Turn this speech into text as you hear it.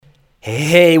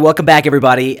Hey, welcome back,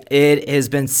 everybody. It has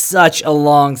been such a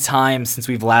long time since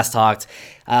we've last talked.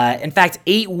 In fact,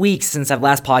 8 weeks since I've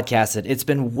last podcasted. It's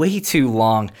been way too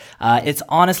long. It's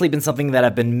honestly been something that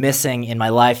I've been missing in my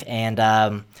life, and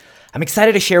I'm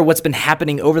excited to share what's been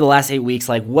happening over the last 8 weeks,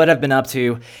 like what I've been up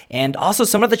to, and also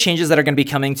some of the changes that are going to be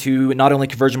coming to not only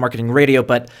Conversion Marketing Radio,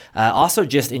 but also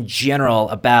just in general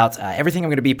about everything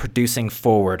I'm going to be producing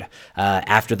forward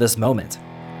after this moment.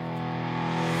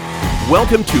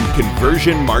 Welcome to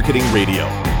Conversion Marketing Radio,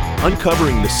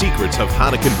 uncovering the secrets of how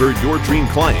to convert your dream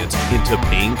clients into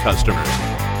paying customers.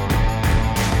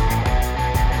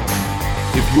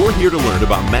 If you're here to learn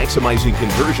about maximizing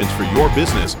conversions for your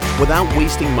business without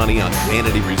wasting money on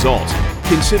vanity results,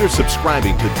 consider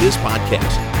subscribing to this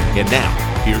podcast. And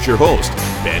now, here's your host,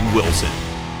 Ben Wilson.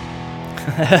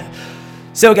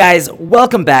 So guys,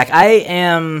 welcome back.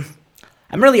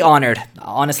 I'm really honored,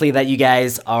 honestly, that you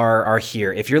guys are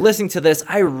here. If you're listening to this,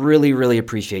 I really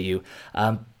appreciate you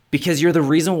because you're the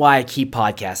reason why I keep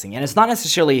podcasting. And it's not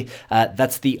necessarily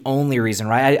that's the only reason,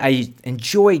 right? I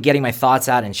enjoy getting my thoughts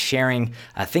out and sharing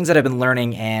things that I've been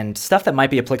learning and stuff that might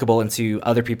be applicable into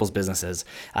other people's businesses.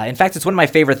 In fact, it's one of my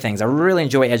favorite things. I really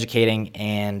enjoy educating,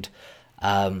 and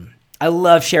I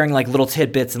love sharing like little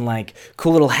tidbits and like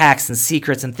cool little hacks and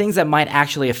secrets and things that might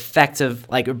actually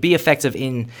be effective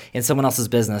in someone else's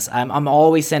business. I'm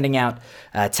always sending out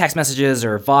text messages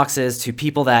or Voxes to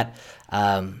people that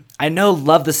I know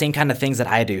love the same kind of things that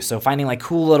I do. So finding like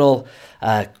cool little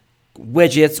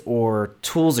widgets or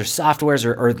tools or softwares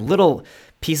or little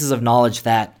pieces of knowledge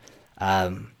that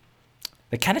kind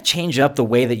of change up the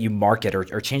way that you market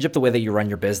or change up the way that you run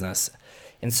your business.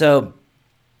 And so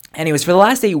anyways, for the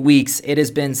last 8 weeks, it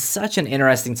has been such an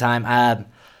interesting time.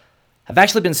 I've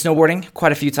actually been snowboarding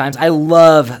quite a few times. I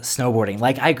love snowboarding.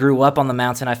 Like, I grew up on the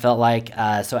mountain, I felt like.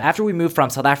 So after we moved from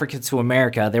South Africa to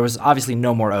America, there was obviously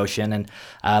no more ocean. And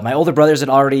my older brothers had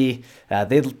already,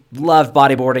 they loved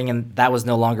bodyboarding, and that was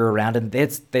no longer around. And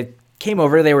they came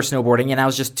over, they were snowboarding, and I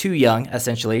was just too young,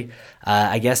 essentially,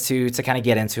 I guess, to kind of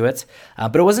get into it.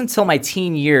 But it wasn't until my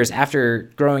teen years,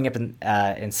 after growing up in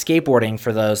skateboarding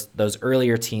for those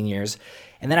earlier teen years,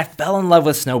 and then I fell in love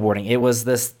with snowboarding. It was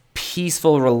this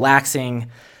peaceful, relaxing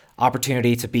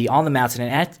opportunity to be on the mountain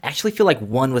and actually feel like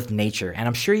one with nature. And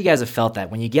I'm sure you guys have felt that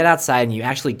when you get outside and you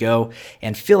actually go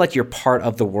and feel like you're part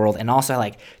of the world, and also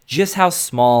like just how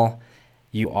small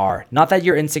you are. Not that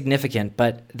you're insignificant,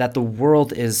 but that the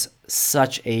world is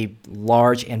such a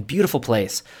large and beautiful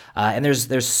place. And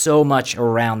there's so much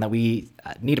around that we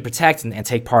need to protect and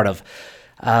take part of.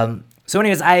 So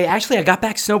anyways, I got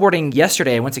back snowboarding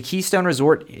yesterday. I went to Keystone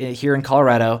Resort here in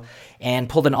Colorado and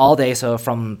pulled an all day. So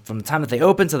from the time that they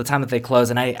open to the time that they close.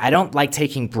 And I don't like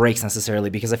taking breaks necessarily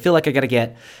because I feel like I got to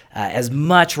get as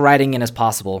much riding in as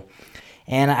possible.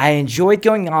 And I enjoyed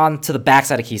going on to the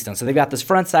backside of Keystone. So they've got this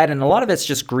front side, and a lot of it's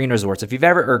just green resorts.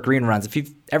 Or green runs. If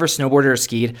you've ever snowboarded or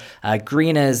skied,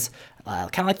 green is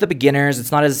kind of like the beginners.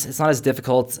 It's not as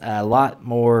difficult. A lot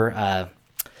more.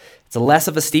 It's a less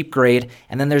of a steep grade.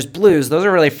 And then there's blues. Those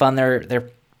are really fun.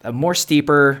 They're more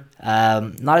steeper.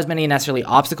 Not as many necessarily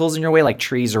obstacles in your way, like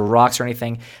trees or rocks or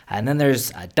anything. And then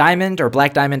there's diamond or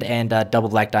black diamond and double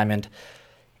black diamond.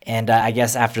 And I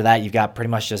guess after that, you've got pretty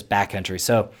much just backcountry.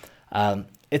 So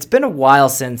it's been a while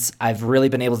since I've really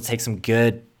been able to take some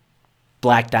good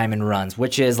black diamond runs,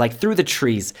 which is like through the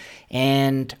trees.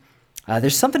 And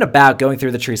there's something about going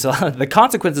through the trees. So the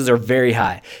consequences are very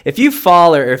high. If you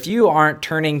fall or if you aren't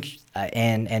turning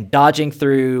and dodging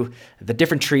through the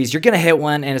different trees, you're going to hit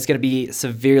one and it's going to be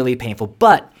severely painful.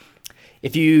 But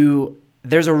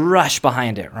there's a rush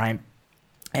behind it, right?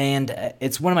 And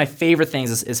it's one of my favorite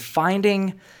things is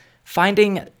finding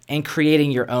and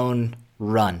creating your own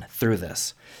run through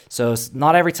this. So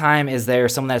not every time is there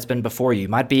someone that's been before you. You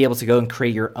might be able to go and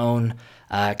create your own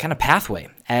kind of pathway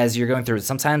as you're going through it.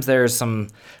 Sometimes there's some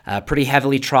pretty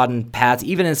heavily trodden paths,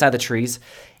 even inside the trees.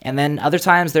 And then other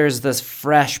times there's this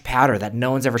fresh powder that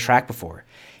no one's ever tracked before.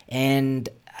 And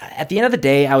at the end of the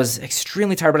day, I was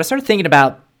extremely tired, but I started thinking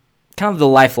about kind of the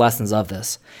life lessons of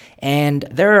this. And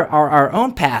there are our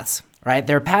own paths, right?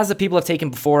 There are paths that people have taken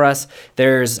before us.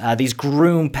 There's these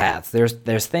groomed paths.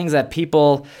 There's things that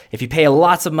people, if you pay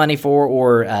lots of money for,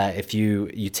 or if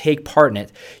you take part in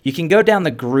it, you can go down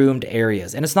the groomed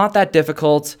areas. And it's not that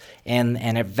difficult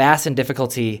and vast in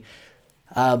difficulty,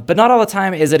 but not all the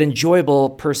time is it enjoyable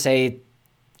per se,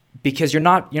 because you're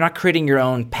not creating your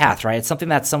own path, right? It's something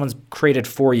that someone's created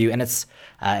for you, and it's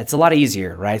a lot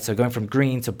easier, right? So going from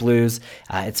green to blues,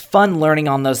 it's fun learning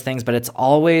on those things, but it's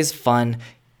always fun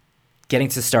getting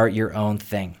to start your own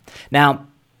thing. Now,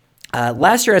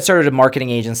 Last year, I started a marketing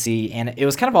agency, and it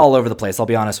was kind of all over the place. I'll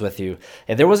be honest with you.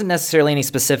 There wasn't necessarily any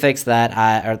specifics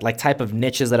or like type of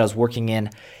niches that I was working in.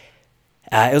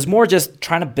 It was more just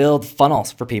trying to build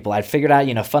funnels for people. I'd figured out,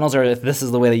 funnels this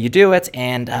is the way that you do it,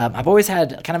 and I've always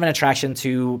had kind of an attraction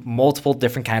to multiple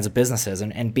different kinds of businesses,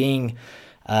 and being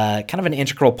kind of an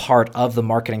integral part of the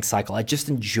marketing cycle. I just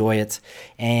enjoy it,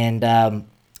 and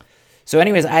so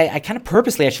anyways, I kind of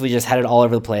purposely actually just had it all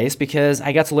over the place because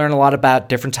I got to learn a lot about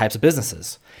different types of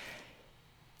businesses.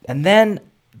 And then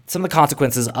some of the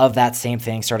consequences of that same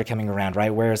thing started coming around,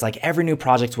 right? Whereas like every new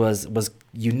project was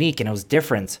unique and it was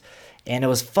different. And it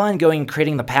was fun going and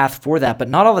creating the path for that. But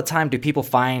not all the time do people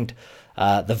find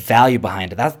the value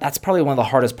behind it. That's probably one of the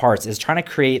hardest parts, is trying to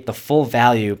create the full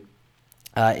value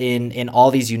in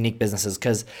all these unique businesses.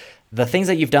 Because the things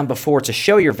that you've done before to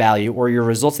show your value, or your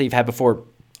results that you've had before,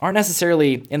 aren't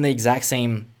necessarily in the exact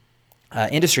same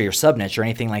industry or sub-niche or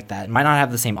anything like that. It might not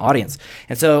have the same audience.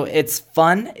 And so it's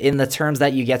fun in the terms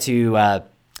that you get to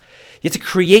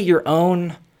create your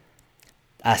own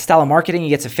style of marketing. You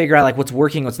get to figure out like what's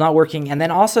working, what's not working, and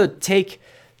then also take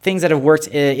things that have worked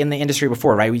in the industry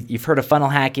before, right? You've heard of funnel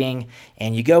hacking,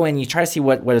 and you go in, you try to see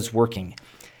what is working.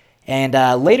 And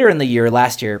later in the year,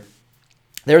 last year,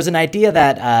 there was an idea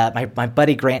that my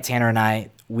buddy Grant Tanner and I,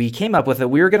 we came up with that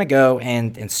we were going to go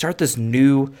and start this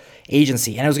new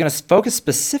agency, and it was going to focus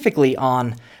specifically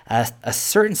on a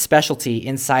certain specialty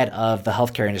inside of the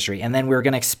healthcare industry, and then we were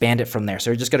going to expand it from there.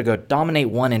 So we're just going to go dominate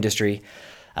one industry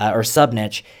or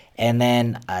sub-niche, and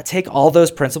then take all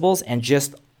those principles and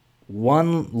just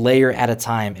one layer at a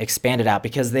time expand it out,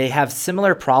 because they have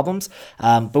similar problems,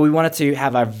 but we wanted to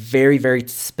have a very, very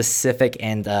specific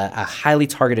and a highly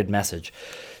targeted message.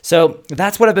 So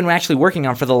that's what I've been actually working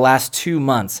on for the last 2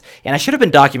 months. And I should have been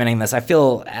documenting this. I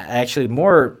feel actually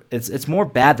it's more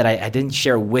bad that I didn't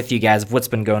share with you guys what's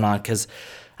been going on, because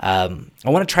I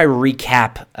want to try to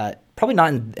recap, probably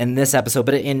not in this episode,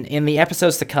 but in the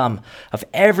episodes to come, of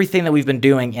everything that we've been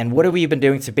doing and what have we been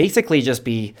doing to basically just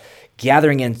be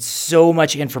gathering in so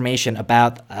much information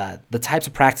about the types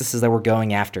of practices that we're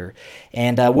going after,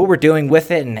 and what we're doing with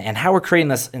it, and how we're creating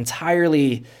this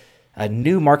entirely a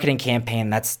new marketing campaign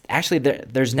that's actually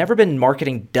there's never been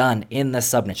marketing done in the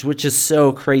sub-niche, which is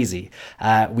so crazy.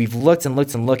 We've looked and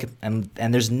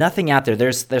there's nothing out there.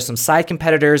 There's some side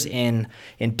competitors in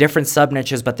different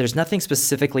sub-niches, but there's nothing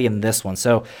specifically in this one.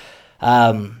 So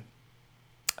to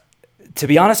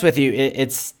be honest with you,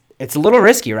 it's a little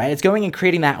risky, right? It's going and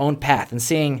creating that own path and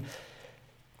seeing,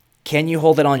 can you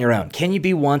hold it on your own? Can you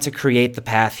be one to create the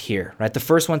path here, right? The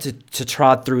first one to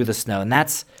trod through the snow. And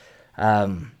that's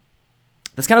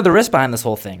kind of the risk behind this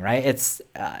whole thing, right?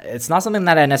 It's not something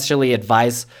that I necessarily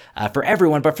advise for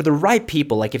everyone, but for the right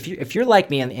people. Like if you're like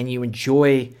me and you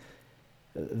enjoy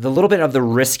the little bit of the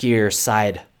riskier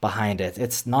side behind it,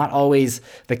 it's not always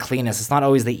the cleanest, it's not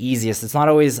always the easiest, it's not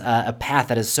always a path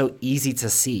that is so easy to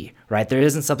see, right? There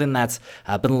isn't something that's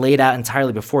been laid out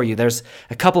entirely before you. There's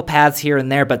a couple paths here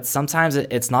and there, but sometimes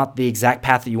it's not the exact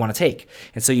path that you want to take.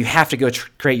 And so you have to go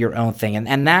create your own thing.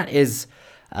 And that is...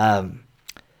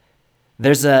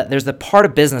 There's the part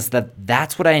of business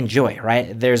that's what I enjoy,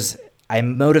 right?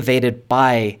 I'm motivated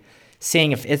by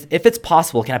seeing if it's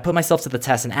possible, can I put myself to the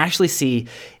test and actually see,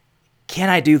 can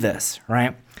I do this,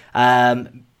 right? I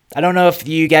don't know if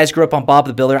you guys grew up on Bob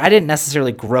the Builder. I didn't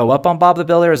necessarily grow up on Bob the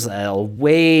Builder. It was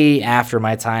way after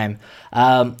my time.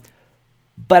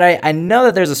 But I know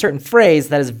that there's a certain phrase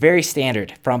that is very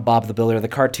standard from Bob the Builder, the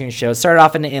cartoon show. It started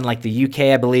off in like the UK,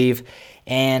 I believe.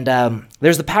 And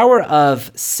there's the power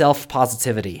of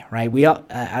self-positivity, right?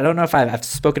 I don't know if I've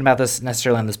spoken about this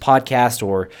necessarily on this podcast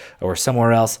or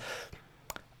somewhere else,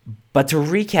 but to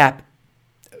recap,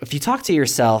 if you talk to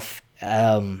yourself,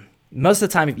 most of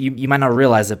the time you might not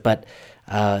realize it, but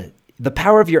the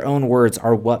power of your own words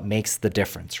are what makes the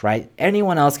difference, right?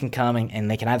 Anyone else can come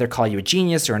and they can either call you a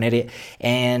genius or an idiot,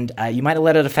 and you might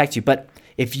let it affect you. But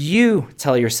if you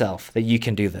tell yourself that you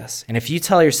can do this, and if you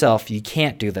tell yourself you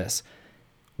can't do this,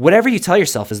 whatever you tell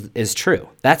yourself is true.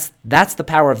 That's the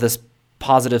power of this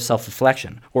positive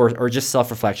self-reflection or just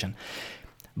self-reflection.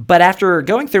 But after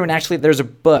going through, and actually there's a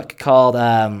book called,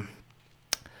 what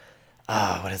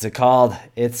is it called?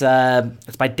 It's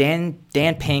by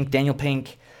Daniel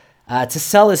Pink, To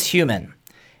Sell is Human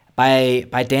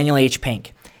by Daniel H.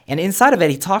 Pink. And inside of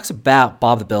it, he talks about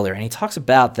Bob the Builder, and he talks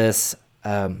about this,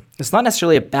 it's not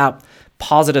necessarily about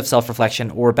positive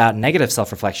self-reflection or about negative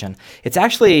self-reflection. It's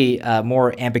actually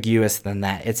more ambiguous than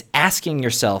that. It's asking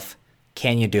yourself,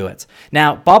 can you do it?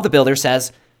 Now, Bob the Builder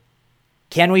says,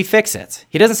 can we fix it?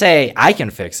 He doesn't say, I can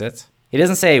fix it. He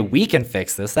doesn't say, we can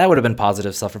fix this. That would have been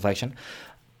positive self-reflection.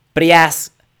 But he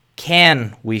asks,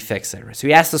 can we fix it? So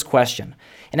we asked this question.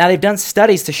 And now they've done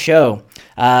studies to show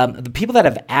the people that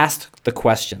have asked the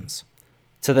questions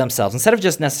to themselves, instead of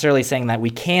just necessarily saying that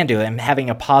we can do it and having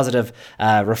a positive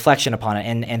reflection upon it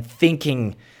and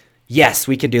thinking, yes,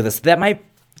 we can do this, that might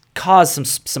cause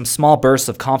some small bursts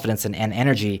of confidence and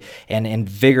energy and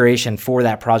invigoration for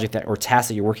that project or task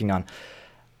that you're working on.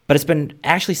 But it's been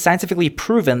actually scientifically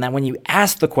proven that when you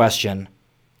ask the question,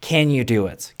 can you do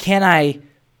it? Can I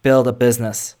build a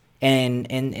business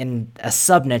in a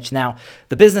sub-niche? Now,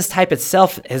 the business type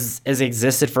itself has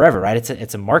existed forever, right?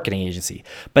 It's a marketing agency.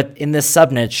 But in this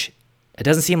sub-niche, it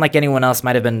doesn't seem like anyone else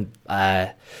might have been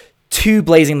too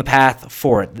blazing the path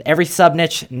for it. Every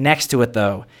sub-niche next to it,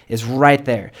 though, is right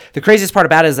there. The craziest part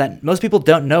about it is that most people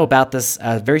don't know about this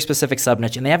very specific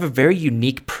sub-niche, and they have a very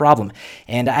unique problem.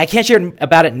 And I can't share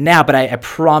about it now, but I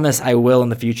promise I will in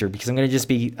the future, because I'm going to just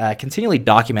be continually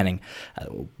documenting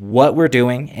what we're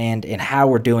doing and how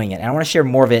we're doing it. And I want to share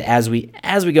more of it as we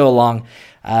go along,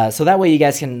 so that way you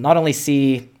guys can not only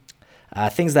see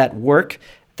things that work,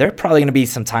 there are probably going to be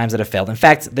some times that have failed. In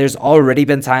fact, there's already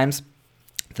been times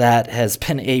that has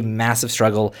been a massive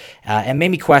struggle and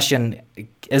made me question,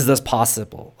 is this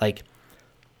possible?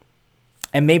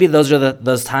 And maybe those are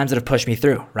those times that have pushed me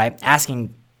through, right?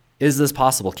 Asking, is this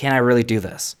possible? Can I really do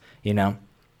this? And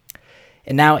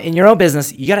now in your own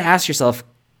business, you got to ask yourself,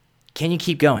 can you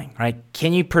keep going, right?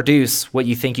 Can you produce what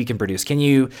you think you can produce? Can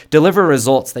you deliver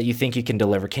results that you think you can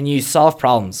deliver? Can you solve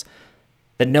problems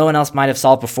that no one else might have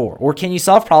solved before? Or can you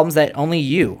solve problems that only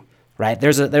you, right?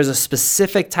 There's a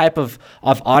specific type of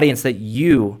audience that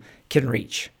you can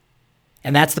reach.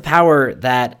 And that's the power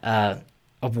that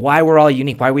of why we're all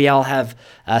unique, why we all have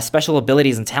special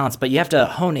abilities and talents, but you have to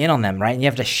hone in on them, right? And you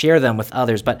have to share them with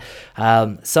others. But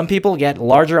some people get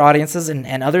larger audiences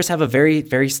and others have a very,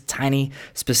 very tiny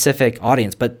specific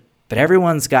audience, but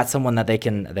everyone's got someone that they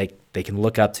can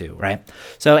look up to, right?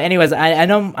 So anyways, I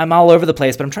know I'm all over the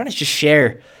place, but I'm trying to just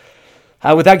share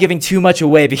without giving too much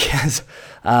away, because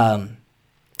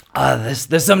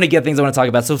there's so many good things I want to talk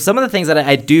about. So some of the things that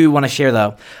I do want to share,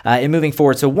 though, in moving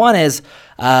forward. So one is,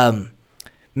 I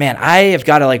have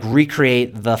got to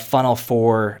recreate the funnel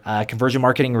for Conversion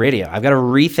Marketing Radio. I've got to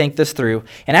rethink this through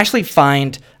and actually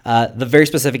find the very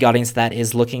specific audience that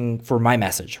is looking for my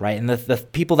message, right? And the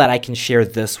people that I can share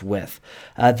this with.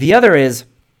 The other is,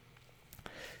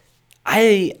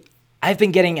 I've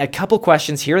been getting a couple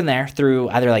questions here and there through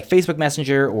either Facebook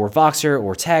Messenger or Voxer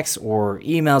or text or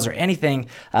emails or anything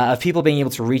of people being able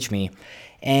to reach me.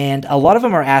 And a lot of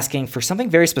them are asking for something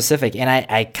very specific. And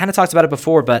I kind of talked about it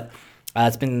before, but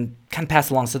it's been kind of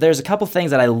passed along. So there's a couple things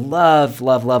that I love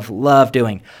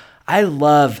doing. I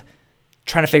love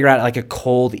trying to figure out a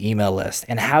cold email list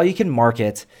and how you can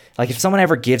market. If someone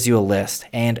ever gives you a list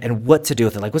and what to do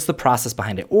with it, what's the process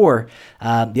behind it? Or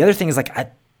the other thing is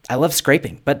I love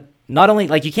scraping, but not only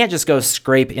you can't just go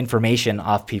scrape information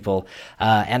off people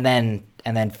and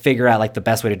then figure out the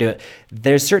best way to do it.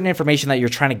 There's certain information that you're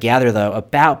trying to gather, though,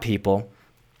 about people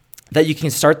that you can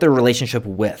start their relationship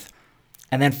with.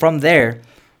 And then from there,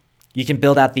 you can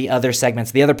build out the other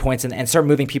segments, the other points, and start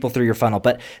moving people through your funnel.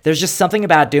 But there's just something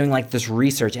about doing this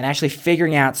research and actually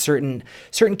figuring out certain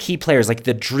key players, like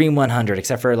the Dream 100,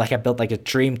 except for I built a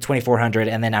Dream 2400,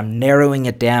 and then I'm narrowing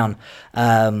it down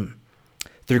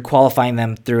through qualifying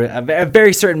them through a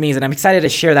very certain means, and I'm excited to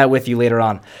share that with you later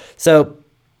on. So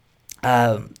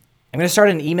I'm going to start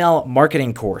an email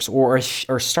marketing course, or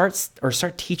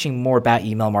start teaching more about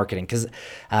email marketing, because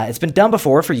it's been done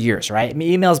before for years, right?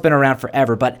 Email's been around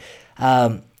forever, but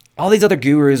all these other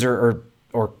gurus or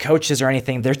coaches or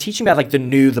anything, they're teaching about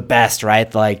the best,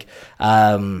 right? Pretty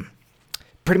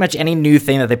much any new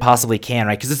thing that they possibly can,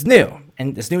 right? Because it's new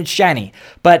and shiny,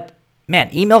 but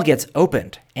man, email gets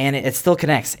opened and it still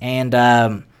connects. And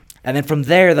then from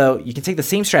there, though, you can take the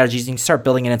same strategies and you can start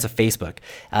building it into Facebook,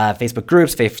 Facebook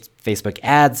groups, Facebook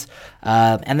ads.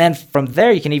 And then from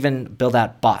there, you can even build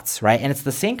out bots, right? And it's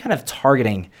the same kind of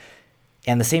targeting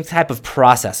and the same type of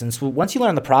process. And so once you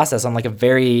learn the process on a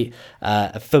very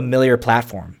familiar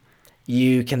platform,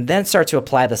 you can then start to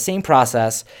apply the same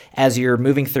process as you're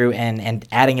moving through and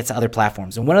adding it to other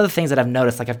platforms. And one of the things that I've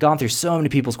noticed, I've gone through so many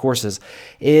people's courses,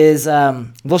 is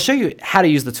they'll show you how to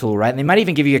use the tool, right? And they might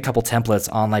even give you a couple templates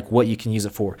on what you can use it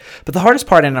for. But the hardest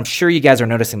part, and I'm sure you guys are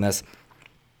noticing this,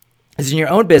 is in your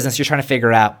own business, you're trying to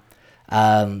figure out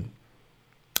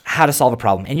how to solve a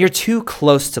problem, and you're too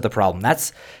close to the problem.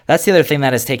 That's the other thing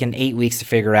that has taken 8 weeks to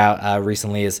figure out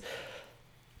recently is,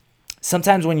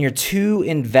 sometimes when you're too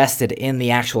invested in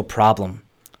the actual problem,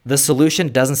 the solution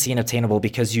doesn't seem obtainable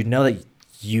because you know that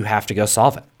you have to go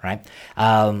solve it, right?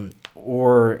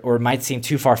 or it might seem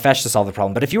too far-fetched to solve the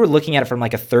problem. But if you were looking at it from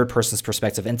like a third person's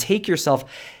perspective and take yourself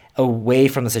away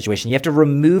from the situation, you have to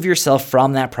remove yourself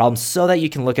from that problem so that you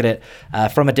can look at it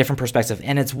from a different perspective.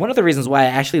 And it's one of the reasons why I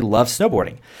actually love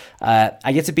snowboarding.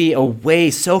 I get to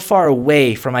be so far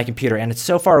away from my computer, and it's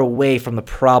so far away from the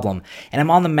problem. And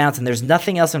I'm on the mountain. There's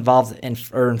nothing else involved in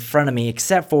front of me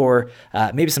except for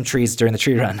maybe some trees during the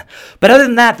tree run. But other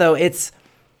than that, though, it's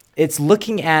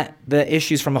looking at the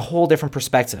issues from a whole different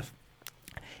perspective.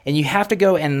 And you have to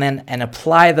go and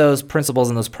apply those principles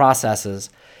and those processes,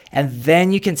 and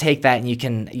then you can take that and you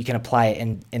can apply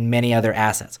it in many other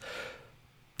assets.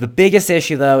 The biggest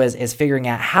issue, though, is figuring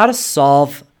out how to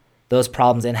solve those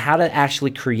problems and how to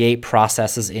actually create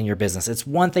processes in your business. It's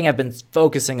one thing I've been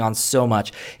focusing on so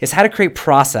much, is how to create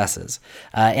processes.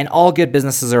 And all good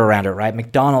businesses are around it, right?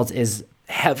 McDonald's is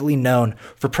heavily known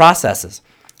for processes,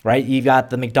 right? You've got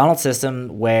the McDonald's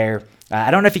system where,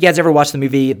 I don't know if you guys ever watched the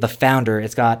movie The Founder.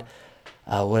 It's got,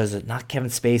 not Kevin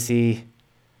Spacey.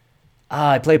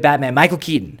 I played Batman, Michael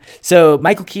Keaton. So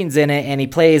Michael Keaton's in it, and he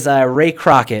plays Ray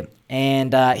Crockett,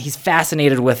 and he's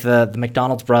fascinated with the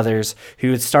McDonald's brothers,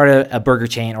 who had started a burger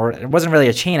chain, or it wasn't really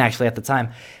a chain actually at the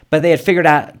time, but they had figured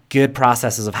out good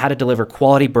processes of how to deliver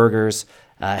quality burgers,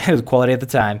 it was quality at the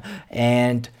time,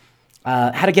 and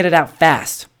how to get it out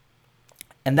fast.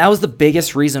 And that was the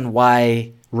biggest reason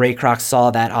why Ray Kroc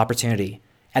saw that opportunity.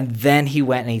 And then he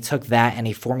went and he took that and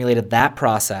he formulated that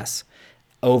process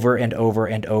over and over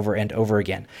and over and over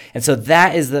again. And so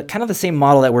that is the kind of the same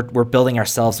model that we're building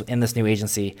ourselves in this new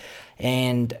agency.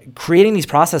 And creating these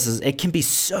processes, it can be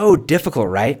so difficult,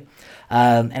 right?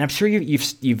 And I'm sure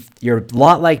you're a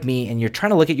lot like me, and you're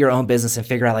trying to look at your own business and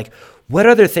figure out, like, what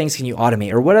other things can you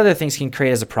automate, or what other things can you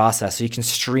create as a process so you can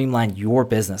streamline your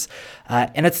business.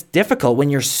 And it's difficult when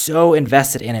you're so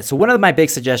invested in it. So one of my big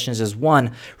suggestions is,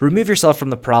 one, remove yourself from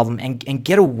the problem and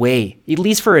get away, at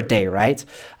least for a day, right?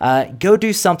 Go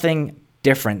do something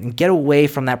different and get away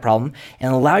from that problem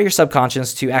and allow your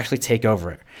subconscious to actually take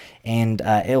over it. And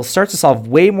it'll start to solve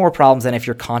way more problems than if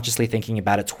you're consciously thinking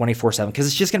about it 24/7, because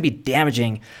it's just going to be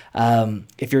damaging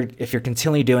if you're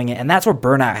continually doing it. And that's where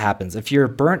burnout happens. If you're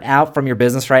burnt out from your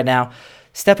business right now,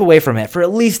 step away from it for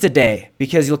at least a day,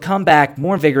 because you'll come back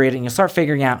more invigorated and you'll start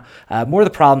figuring out more of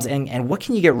the problems and what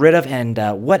can you get rid of and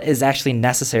what is actually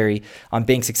necessary on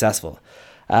being successful.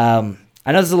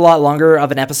 I know this is a lot longer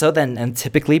of an episode than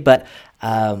typically, but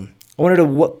I wanted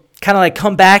to kind of like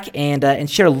come back and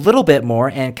share a little bit more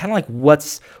and kind of like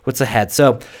what's ahead.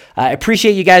 So I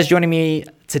appreciate you guys joining me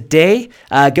today.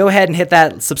 Go ahead and hit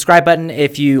that subscribe button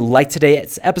if you liked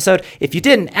today's episode. If you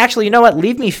didn't, actually, you know what?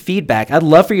 Leave me feedback. I'd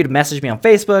love for you to message me on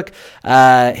Facebook.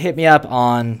 Hit me up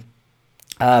on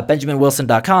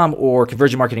BenjaminWilson.com or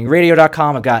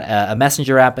ConversionMarketingRadio.com. I've got a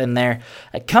messenger app in there.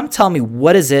 Come tell me,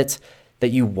 what is it that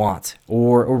you want,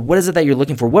 or what is it that you're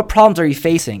looking for? What problems are you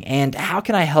facing, and how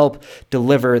can I help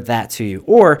deliver that to you?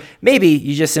 Or maybe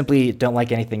you just simply don't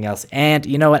like anything else, and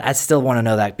you know what? I still want to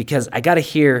know that, because I got to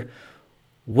hear,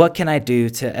 what can I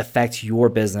do to affect your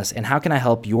business, and how can I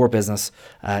help your business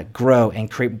grow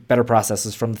and create better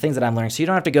processes from the things that I'm learning, so you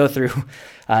don't have to go through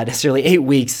necessarily 8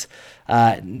 weeks.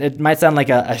 It might sound like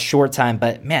a short time,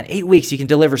 but man, 8 weeks, you can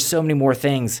deliver so many more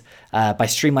things by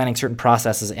streamlining certain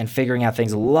processes and figuring out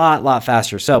things a lot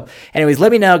faster. So anyways,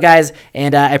 let me know, guys,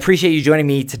 and I appreciate you joining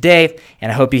me today, and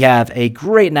I hope you have a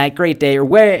great night, great day, or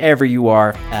wherever you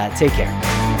are. Take care.